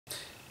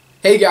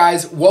Hey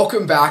guys,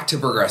 welcome back to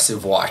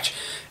Progressive Watch.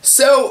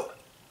 So,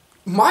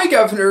 my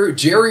governor,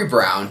 Jerry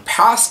Brown,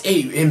 passed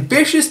an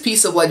ambitious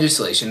piece of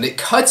legislation that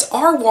cuts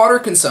our water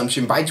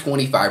consumption by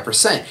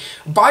 25%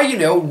 by,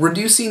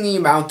 reducing the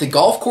amount the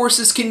golf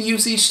courses can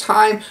use each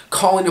time,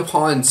 calling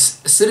upon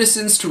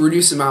citizens to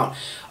reduce the amount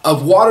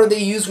of water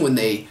they use when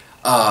they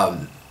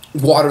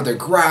water their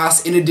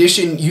grass. In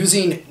addition,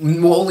 using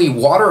only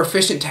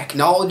water-efficient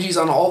technologies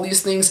on all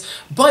these things.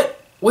 But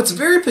what's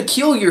very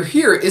peculiar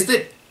here is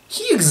that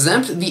he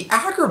exempted the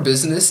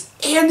agribusiness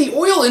and the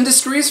oil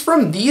industries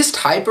from these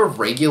type of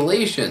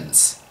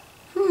regulations.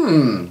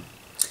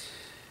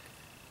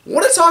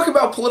 Want to talk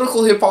about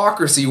political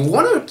hypocrisy?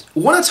 Want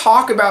to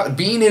talk about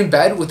being in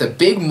bed with a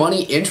big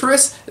money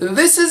interest?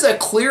 This is a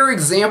clear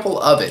example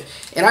of it.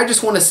 And I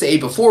just want to say,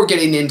 before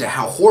getting into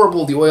how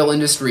horrible the oil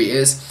industry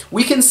is,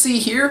 we can see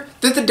here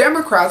that the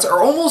Democrats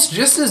are almost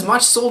just as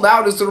much sold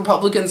out as the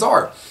Republicans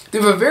are. They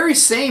have a very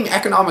same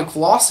economic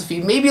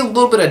philosophy, maybe a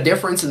little bit of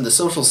difference in the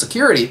Social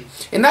Security,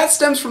 and that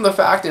stems from the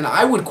fact, and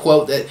I would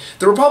quote, that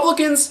the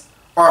Republicans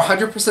are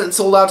 100%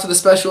 sold out to the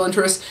special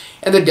interests,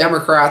 and the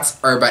Democrats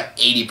are about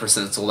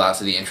 80% sold out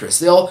to the interests.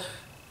 They'll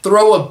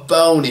throw a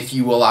bone, if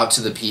you will, out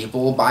to the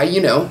people by,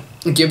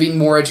 giving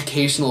more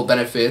educational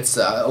benefits,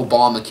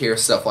 Obamacare,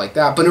 stuff like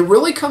that. But it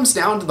really comes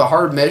down to the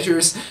hard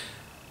measures.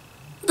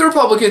 The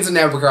Republicans and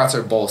Democrats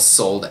are both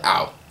sold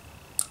out.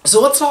 So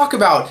let's talk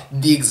about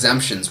the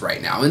exemptions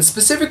right now. And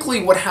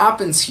specifically what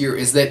happens here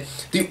is that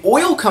the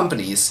oil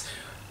companies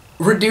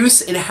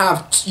reduce and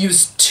have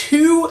used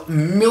 2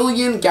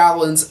 million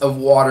gallons of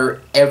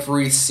water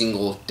every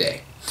single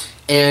day.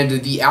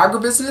 And the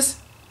agribusiness,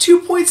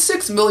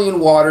 2.6 million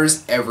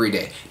waters every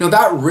day. Now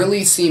that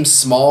really seems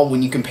small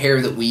when you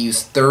compare that we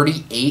use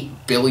 $38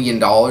 billion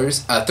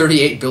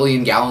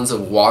gallons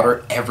of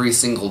water every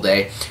single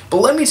day. But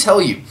let me tell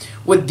you,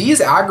 what these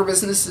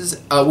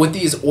agribusinesses, what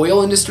these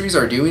oil industries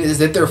are doing is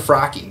that they're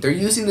fracking. They're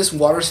using this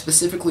water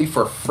specifically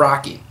for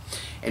fracking.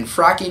 And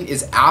fracking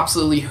is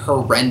absolutely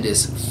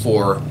horrendous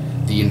for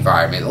the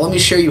environment. Let me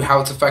show you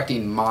how it's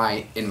affecting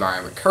my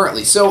environment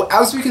currently. So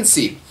as we can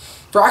see,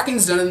 fracking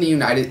is done in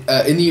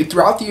the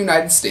throughout the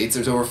United States.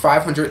 There's over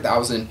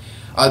 500,000.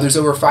 There's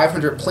over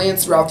 500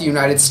 plants throughout the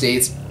United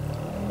States,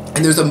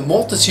 and there's a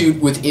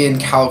multitude within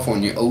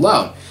California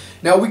alone.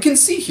 Now we can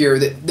see here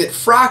that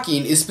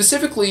fracking is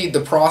specifically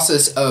the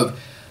process of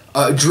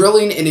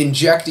drilling and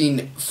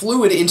injecting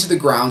fluid into the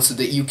ground so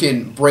that you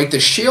can break the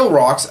shale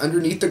rocks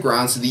underneath the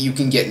ground so that you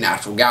can get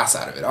natural gas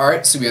out of it.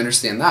 Alright, so we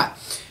understand that.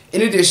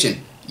 In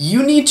addition,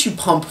 you need to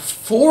pump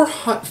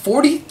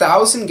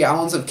 40,000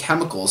 gallons of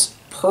chemicals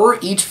per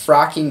each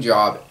fracking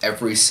job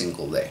every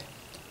single day.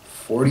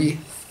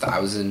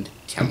 40,000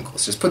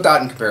 chemicals. Just put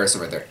that in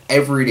comparison right there.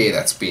 Every day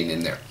that's being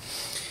in there.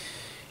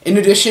 In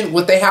addition,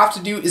 what they have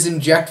to do is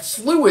inject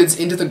fluids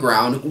into the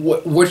ground,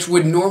 which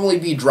would normally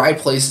be dry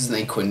places and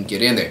they couldn't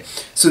get in there.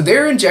 So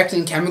they're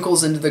injecting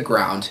chemicals into the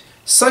ground,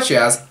 such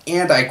as,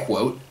 and I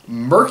quote,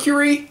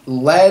 mercury,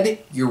 lead,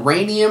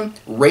 uranium,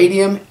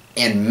 radium,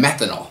 and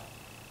methanol.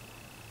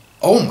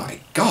 Oh my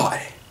God.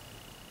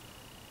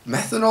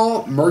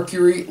 Methanol,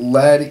 mercury,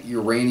 lead,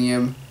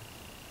 uranium.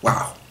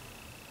 Wow.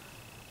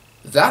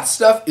 That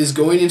stuff is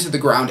going into the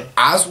ground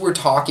as we're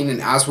talking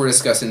and as we're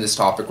discussing this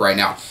topic right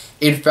now.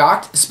 In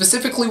fact,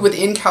 specifically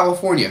within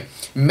California,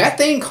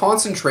 methane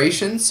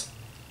concentrations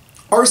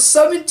are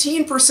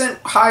 17%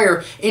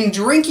 higher in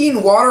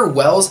drinking water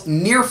wells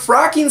near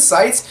fracking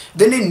sites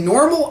than in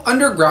normal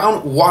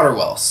underground water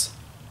wells.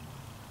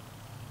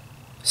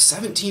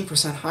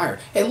 17% higher.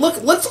 Hey,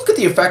 let's look at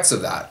the effects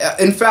of that.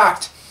 In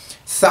fact,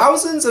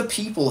 thousands of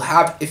people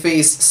have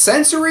faced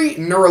sensory,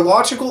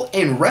 neurological,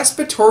 and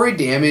respiratory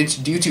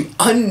damage due to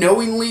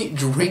unknowingly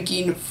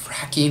drinking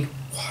fracking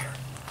water.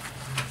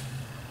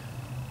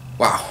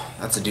 Wow,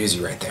 that's a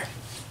doozy right there.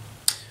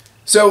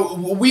 So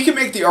we can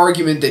make the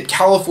argument that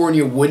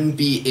California wouldn't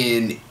be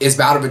in as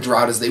bad of a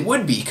drought as they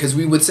would be, because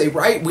we would say,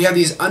 right, we have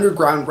these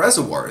underground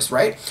reservoirs,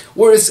 right?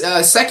 Whereas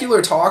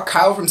Secular Talk,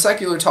 Kyle from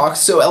Secular Talk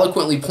so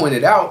eloquently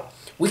pointed out,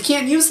 we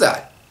can't use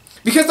that.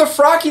 Because the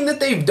fracking that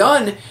they've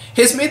done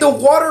has made the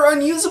water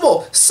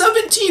unusable.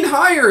 17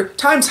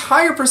 times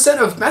higher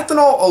percent of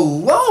methanol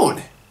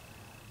alone.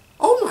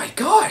 Oh my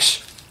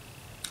gosh.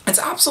 It's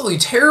absolutely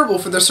terrible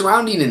for the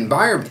surrounding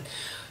environment.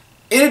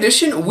 In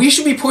addition, we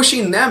should be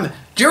pushing them,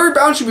 Jerry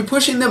Brown should be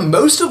pushing them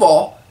most of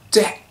all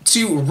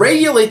to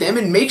regulate them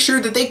and make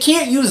sure that they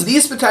can't use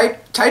these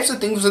types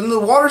of things within the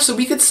water so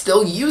we could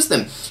still use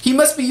them. He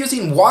must be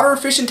using water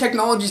efficient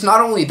technologies, not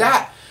only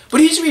that,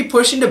 but he should be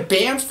pushing to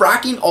ban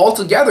fracking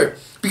altogether.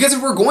 Because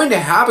if we're going to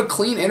have a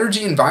clean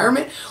energy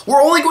environment,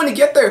 we're only going to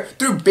get there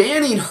through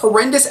banning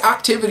horrendous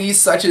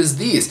activities such as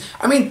these.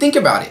 I mean, think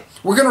about it.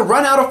 We're going to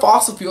run out of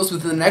fossil fuels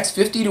within the next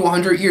 50 to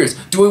 100 years.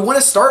 Do we want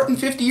to start in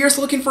 50 years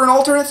looking for an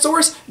alternate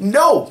source?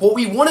 No. What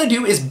we want to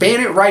do is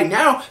ban it right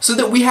now so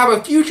that we have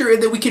a future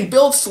and that we can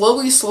build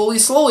slowly so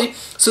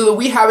that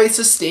we have a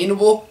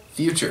sustainable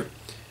future.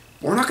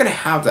 We're not going to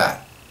have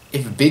that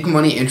if big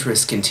money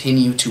interests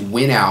continue to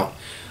win out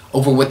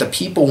over what the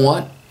people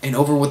want and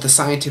over what the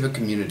scientific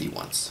community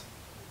wants.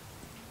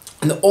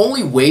 And the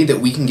only way that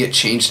we can get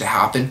change to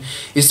happen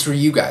is through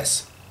you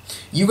guys.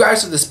 You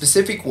guys are the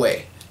specific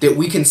way that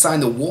we can sign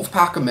the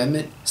Wolfpack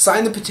Amendment,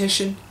 sign the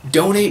petition,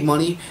 donate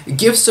money,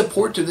 give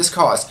support to this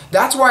cause.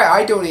 That's why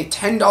I donate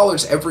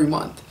 $10 every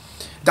month.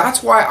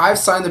 That's why I've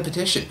signed the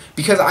petition,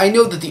 because I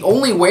know that the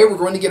only way we're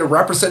going to get a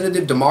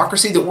representative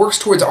democracy that works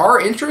towards our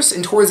interests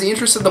and towards the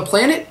interests of the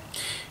planet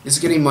is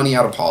getting money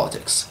out of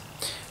politics.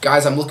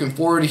 Guys, I'm looking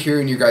forward to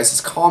hearing your guys'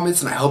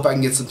 comments, and I hope I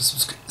can get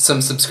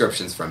some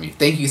subscriptions from you.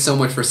 Thank you so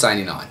much for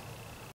signing on.